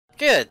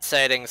Good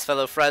tidings,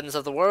 fellow friends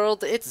of the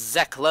world, it's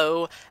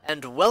Zeklo,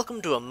 and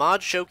welcome to a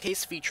mod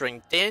showcase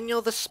featuring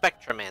Daniel the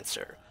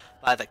Spectromancer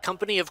by the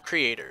Company of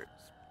Creators.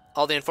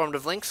 All the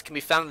informative links can be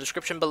found in the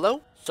description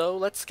below, so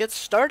let's get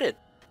started.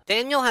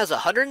 Daniel has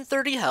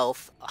 130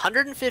 health,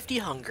 150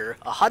 hunger,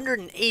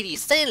 180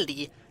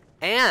 sanity,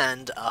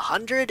 and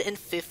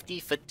 150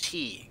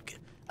 fatigue,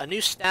 a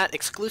new stat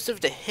exclusive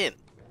to him.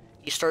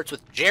 He starts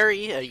with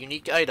Jerry, a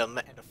unique item,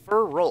 and a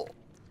fur roll,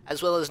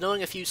 as well as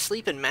knowing a few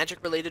sleep and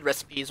magic-related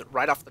recipes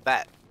right off the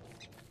bat.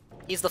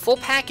 He's the full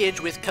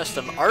package with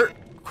custom art,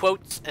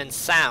 quotes, and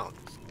sounds.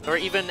 There are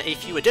even a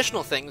few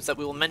additional things that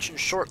we will mention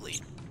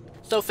shortly.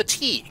 So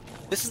fatigue.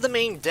 This is the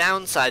main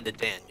downside to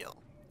Daniel.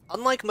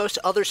 Unlike most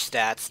other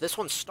stats, this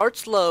one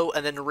starts low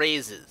and then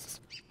raises.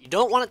 You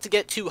don't want it to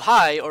get too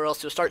high or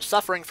else you'll start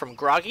suffering from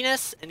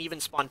grogginess and even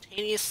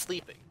spontaneous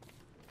sleeping.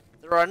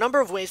 There are a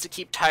number of ways to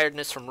keep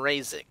tiredness from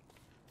raising.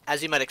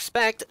 As you might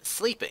expect,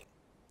 sleeping.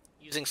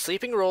 Using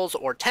sleeping rolls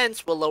or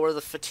tents will lower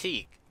the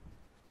fatigue.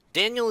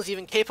 Daniel is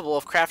even capable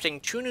of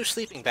crafting 2 new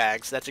sleeping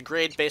bags that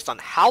degrade based on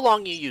how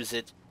long you use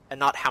it and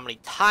not how many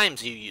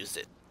times you use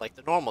it, like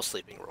the normal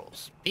sleeping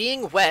rolls.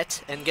 Being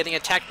wet and getting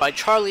attacked by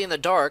Charlie in the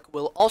dark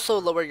will also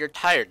lower your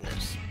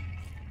tiredness.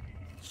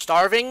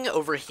 Starving,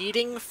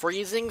 overheating,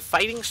 freezing,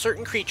 fighting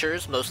certain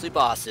creatures, mostly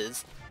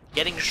bosses,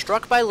 getting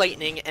struck by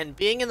lightning, and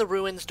being in the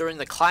ruins during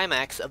the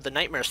climax of the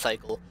nightmare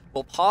cycle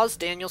will pause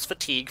Daniel's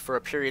fatigue for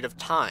a period of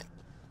time.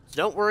 So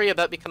don't worry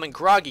about becoming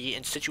groggy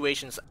in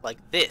situations like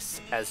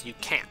this, as you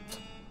can't.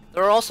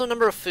 There are also a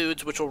number of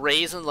foods which will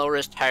raise and lower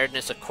his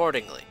tiredness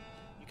accordingly.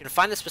 You can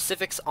find the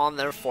specifics on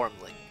their form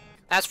link.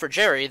 As for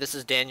Jerry, this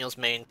is Daniel's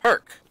main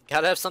perk.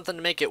 Gotta have something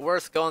to make it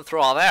worth going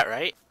through all that,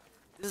 right?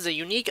 This is a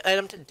unique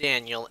item to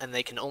Daniel, and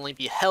they can only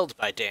be held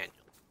by Daniel.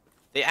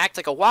 They act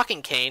like a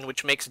walking cane,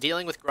 which makes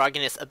dealing with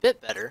grogginess a bit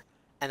better,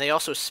 and they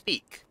also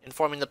speak,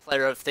 informing the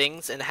player of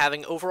things and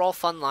having overall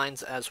fun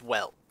lines as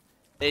well.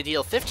 They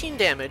deal 15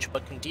 damage,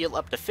 but can deal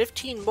up to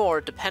 15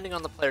 more depending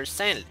on the player's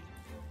sanity,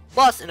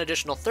 plus an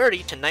additional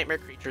 30 to nightmare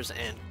creatures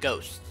and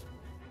ghosts.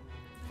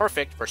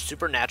 Perfect for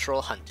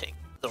supernatural hunting.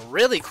 The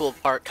really cool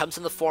part comes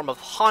in the form of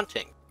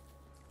haunting.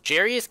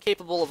 Jerry is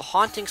capable of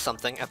haunting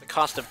something at the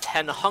cost of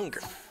 10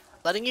 hunger,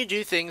 letting you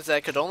do things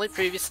that could only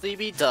previously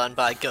be done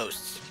by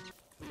ghosts.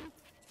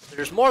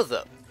 There's more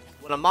though.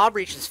 When a mob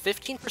reaches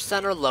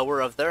 15% or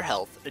lower of their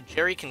health,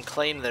 Jerry can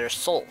claim their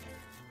soul.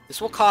 This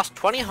will cost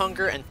 20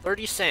 hunger and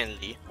 30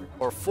 sanity,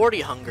 or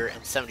 40 hunger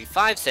and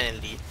 75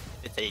 sanity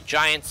if it's a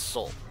giant's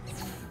soul.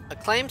 A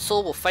claimed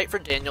soul will fight for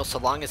Daniel so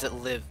long as it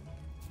lives.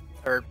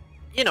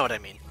 You know what I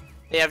mean.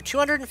 They have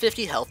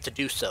 250 health to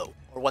do so,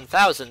 or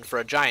 1000 for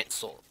a giant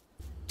soul.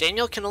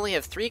 Daniel can only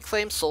have 3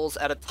 claimed souls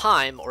at a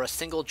time or a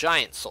single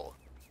giant soul.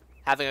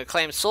 Having a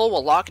claimed soul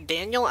will lock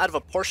Daniel out of a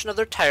portion of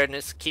their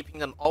tiredness, keeping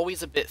them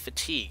always a bit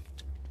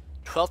fatigued.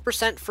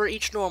 12% for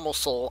each normal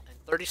soul,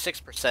 and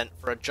 36%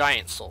 for a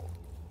giant soul.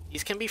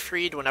 These can be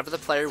freed whenever the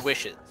player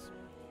wishes.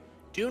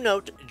 Do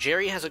note,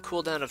 Jerry has a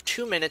cooldown of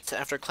 2 minutes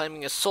after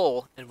claiming a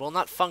soul and will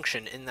not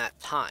function in that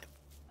time.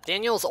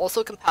 Daniel is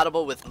also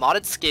compatible with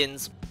modded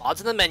skins,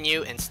 mods in the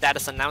menu, and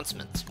status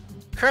announcements.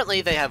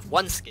 Currently they have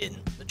 1 skin,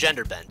 the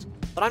gender bent,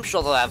 but I'm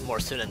sure they'll have more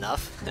soon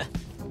enough.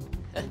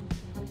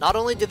 Not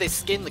only do they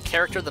skin the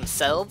character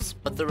themselves,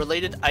 but the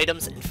related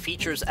items and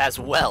features as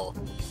well.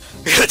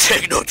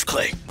 Take notes,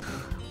 Clay!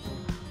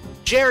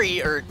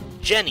 Jerry, or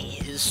Jenny,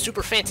 is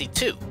super fancy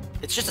too.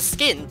 It's just a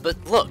skin, but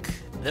look,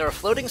 they're a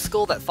floating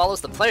skull that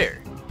follows the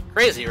player.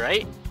 Crazy,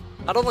 right?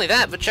 Not only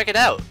that, but check it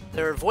out.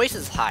 Their voice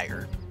is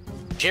higher.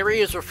 Jerry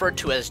is referred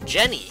to as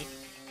Jenny.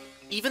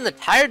 Even the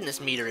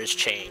tiredness meter is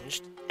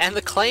changed, and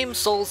the claim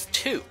souls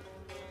too.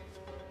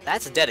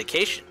 That's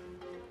dedication.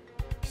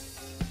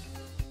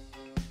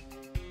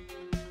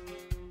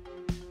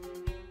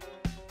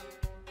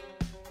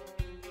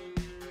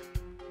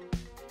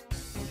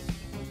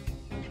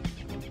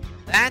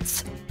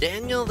 That's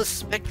Daniel the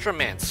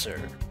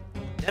Spectromancer.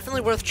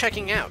 Definitely worth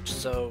checking out,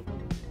 so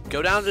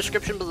go down in the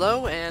description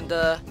below, and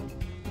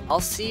I'll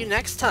see you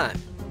next time.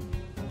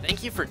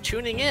 Thank you for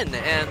tuning in,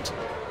 and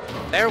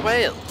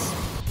farewells.